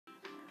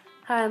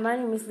Hi, my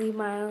name is Leigh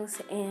Miles,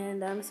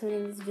 and I'm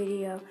submitting this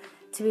video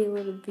to be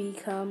able to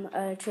become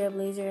a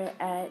trailblazer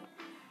at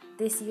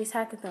this year's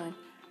hackathon.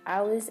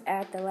 I was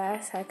at the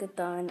last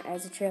hackathon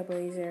as a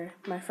trailblazer,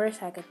 my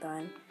first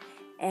hackathon,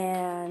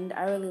 and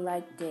I really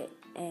liked it,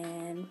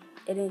 and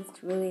it has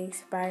really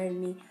inspired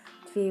me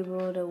to be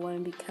able to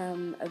want to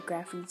become a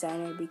graphic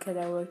designer because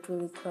I worked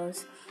really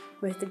close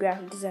with the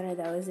graphic designer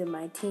that was in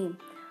my team.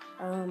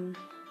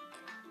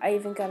 I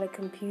even got a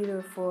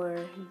computer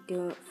for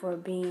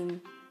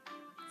being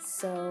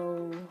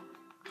so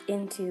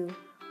into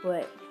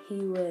what he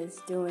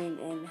was doing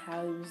and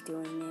how he was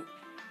doing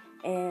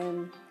it.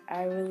 And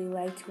I really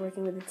liked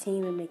working with a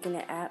team and making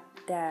an app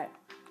that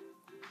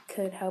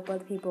could help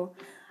other people.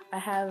 I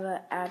have an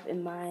app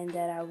in mind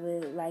that I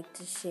would like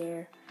to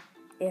share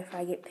if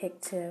I get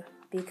picked to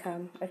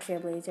become a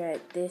trailblazer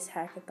at this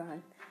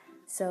hackathon.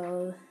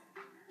 So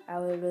I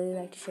would really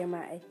like to share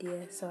my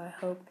idea, so I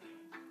hope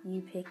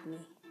you pick me.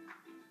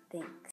 Thanks.